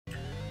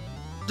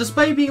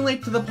despite being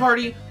late to the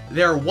party,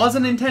 there was a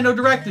Nintendo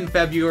Direct in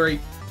February,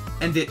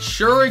 and it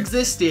sure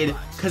existed,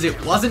 because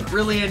it wasn't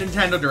really a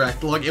Nintendo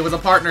Direct. Look, it was a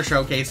partner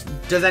showcase.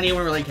 Does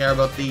anyone really care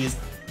about these?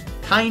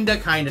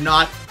 Kinda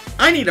not.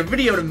 I need a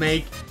video to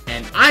make,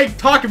 and I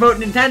talk about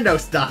Nintendo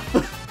stuff.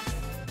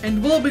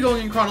 And we'll be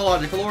going in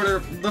chronological order.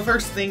 The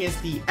first thing is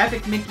the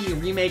Epic Mickey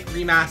Remake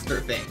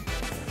Remaster thing.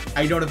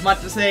 I don't have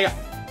much to say.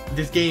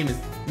 This game is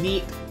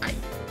neat. I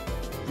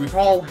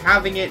recall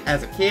having it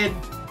as a kid.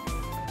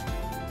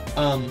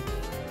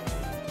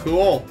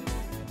 Cool.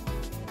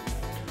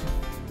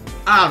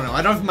 I don't know,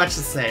 I don't have much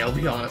to say, I'll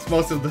be honest.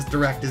 Most of this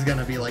Direct is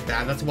gonna be like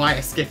that. That's why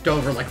I skipped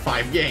over like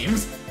 5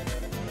 games.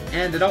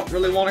 And I don't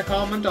really want to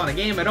comment on a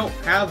game I don't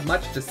have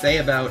much to say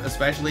about,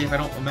 especially if I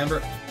don't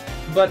remember.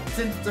 But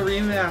since it's a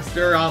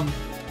remaster,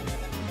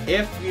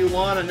 if you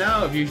want to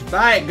know if you should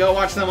buy it, go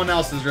watch someone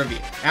else's review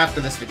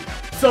after this video.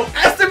 So,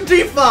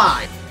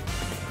 SMT5!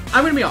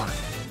 I'm gonna be honest.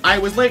 I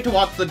was late to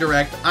watch the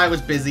Direct. I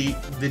was busy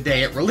the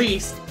day it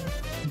released.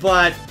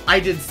 But I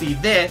did see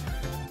this.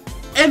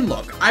 And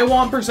look, I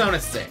want Persona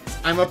 6.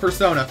 I'm a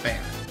Persona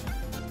fan.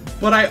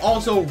 But I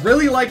also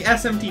really like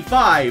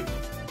SMT5.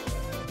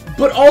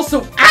 But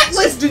also,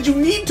 Atlas, did you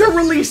need to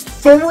release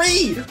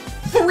 3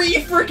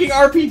 freaking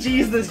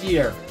RPGs this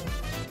year?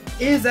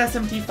 Is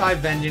SMT5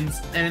 Vengeance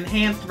an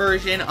enhanced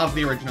version of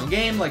the original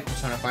game, like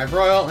Persona 5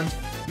 Royal and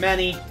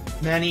many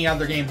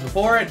other games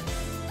before it?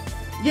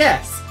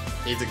 Yes.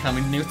 Is it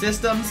coming to new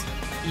systems?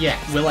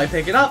 Yes. Will I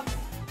pick it up?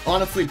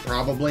 Honestly,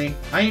 probably.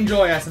 I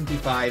enjoy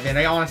SMT5, and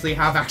I honestly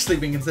have actually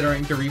been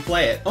considering to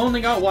replay it.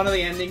 Only got one of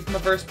the endings from the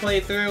first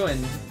playthrough,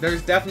 and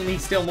there's definitely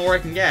still more I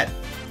can get.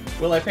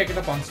 Will I pick it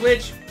up on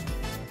Switch?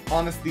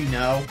 Honestly,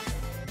 no.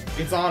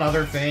 It's on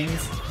other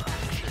things,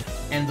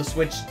 and the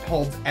Switch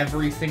holds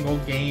every single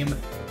game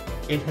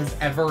it has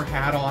ever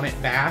had on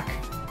it back.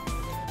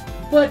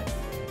 But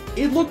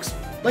it looks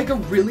like a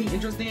really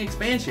interesting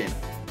expansion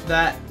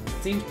that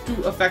seems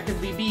to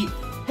effectively beat,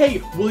 hey,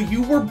 while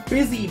you were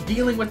busy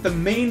dealing with the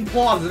main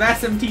plot of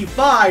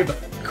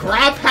SMT5,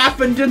 crap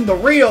happened in the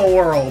real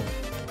world.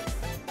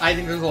 I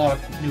think there's a lot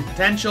of new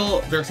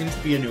potential. There seems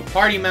to be a new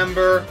party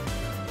member.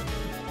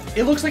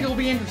 It looks like it will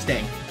be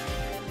interesting.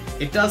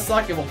 It does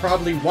suck. It will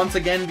probably once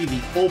again be the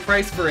full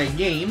price for a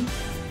game.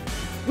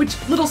 Which,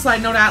 little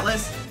side note,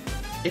 Atlas,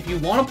 if you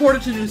want to port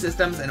it to new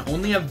systems and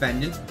only have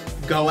Vengeance,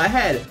 go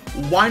ahead.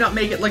 Why not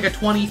make it like a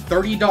 $20,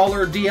 $30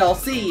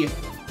 DLC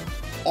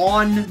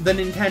on the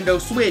Nintendo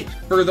Switch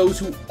for those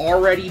who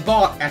already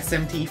bought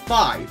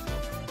SMT5?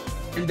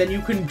 And then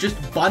you can just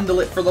bundle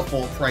it for the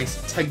full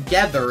price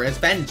together as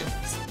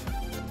Vengeance.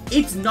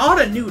 It's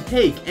not a new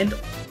take, and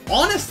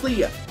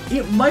honestly,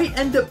 it might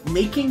end up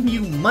making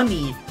you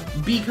money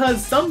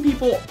because some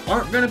people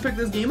aren't going to pick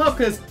this game up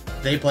because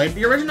they played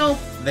the original,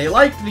 they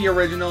liked the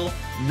original,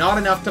 not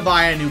enough to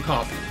buy a new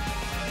copy.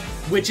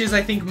 Which is,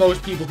 I think,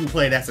 most people who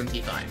played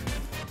SMT5.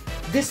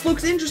 This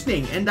looks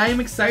interesting, and I am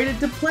excited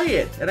to play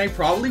it, and I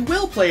probably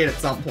will play it at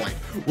some point.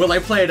 Will I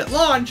play it at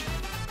launch?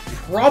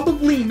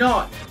 Probably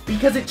not,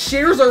 because it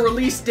shares a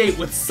release date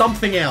with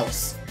something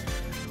else.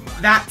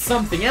 That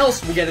something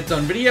else will get its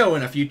own video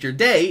in a future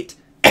date.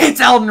 It's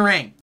Elden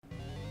Ring!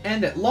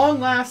 And at long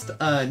last,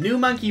 a new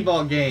Monkey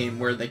Ball game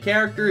where the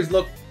characters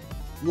look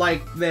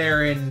like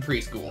they're in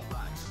preschool.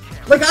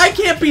 Like, I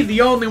can't be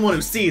the only one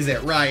who sees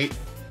it, right?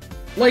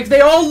 Like,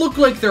 they all look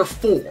like they're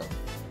 4.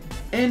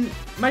 And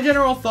my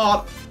general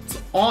thoughts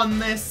on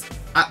this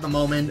at the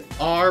moment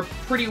are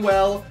pretty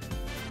well,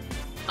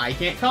 I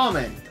can't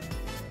comment.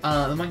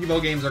 The Monkey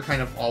Ball games are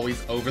kind of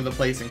always over the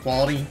place in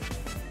quality.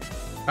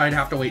 I'd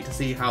have to wait to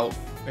see how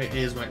it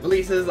is when it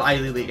releases. I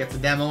Lily gets a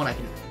demo and I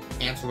can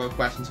answer those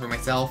questions for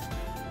myself.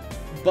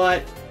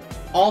 But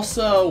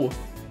also,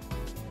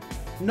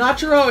 not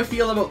sure how I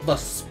feel about the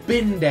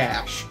spin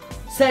dash.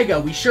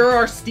 Sega, we sure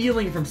are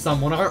stealing from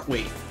someone, aren't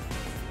we?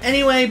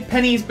 Anyway,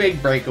 Penny's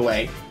Big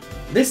Breakaway.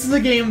 This is a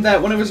game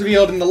that, when it was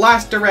revealed in the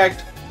last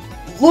Direct,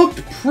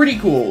 looked pretty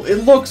cool.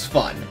 It looks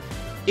fun.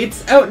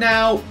 It's out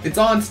now. It's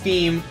on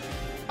Steam.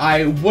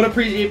 I would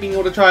appreciate being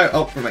able to try it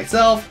out for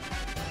myself,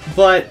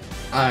 but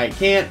I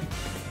can't.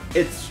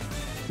 It's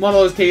one of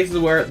those cases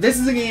where this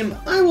is a game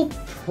I will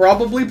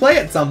probably play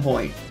at some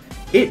point.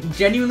 It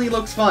genuinely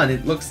looks fun.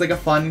 It looks like a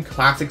fun,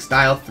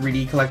 classic-style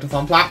 3D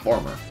collectathon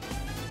platformer.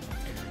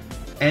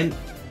 And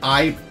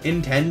I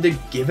intend to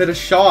give it a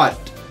shot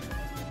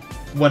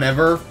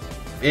whenever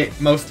it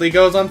mostly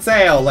goes on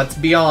sale, let's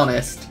be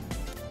honest.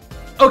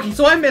 Okay,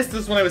 so I missed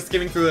this when I was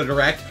skimming through the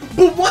Direct,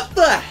 but what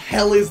the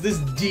hell is this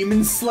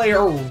Demon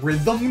Slayer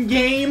rhythm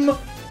game?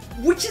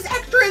 Which is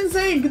extra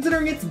insane,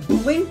 considering it's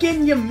blink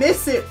and you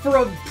miss it for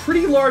a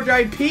pretty large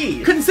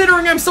IP,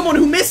 considering I'm someone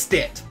who missed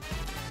it!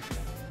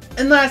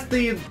 And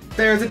lastly,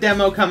 there's a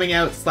demo coming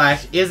out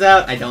 / is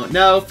out, I don't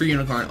know, for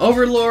Unicorn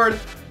Overlord,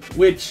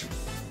 which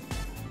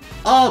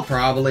I'll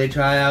probably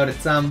try out at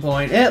some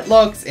point. It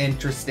looks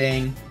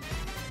interesting.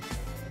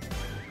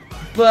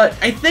 But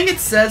I think it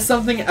says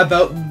something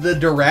about the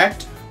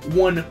Direct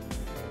when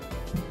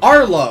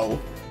Arlo,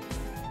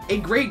 a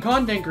great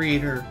content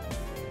creator,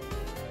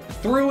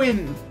 threw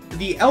in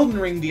the Elden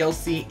Ring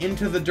DLC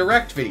into the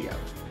Direct video.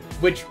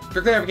 Which,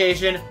 for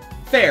clarification,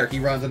 fair. He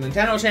runs a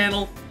Nintendo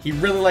channel, he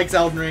really likes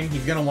Elden Ring,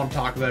 he's gonna want to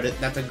talk about it,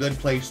 that's a good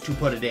place to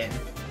put it in.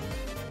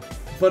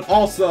 But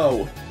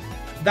also,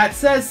 that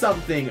says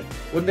something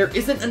when there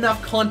isn't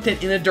enough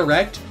content in a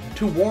Direct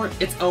to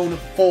warrant its own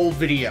full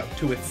video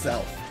to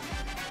itself.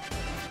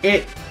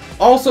 It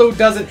also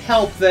doesn't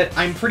help that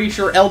I'm pretty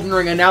sure Elden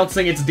Ring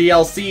announcing its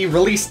DLC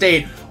release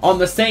date on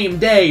the same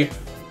day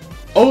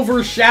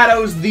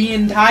overshadows the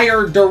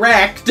entire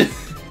Direct.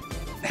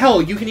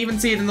 Hell, you can even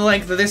see it in the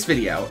length of this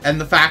video, and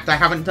the fact I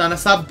haven't done a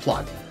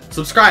sub-plug.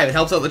 Subscribe, it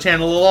helps out the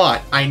channel a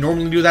lot. I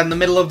normally do that in the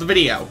middle of the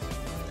video.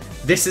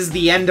 This is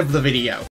the end of the video.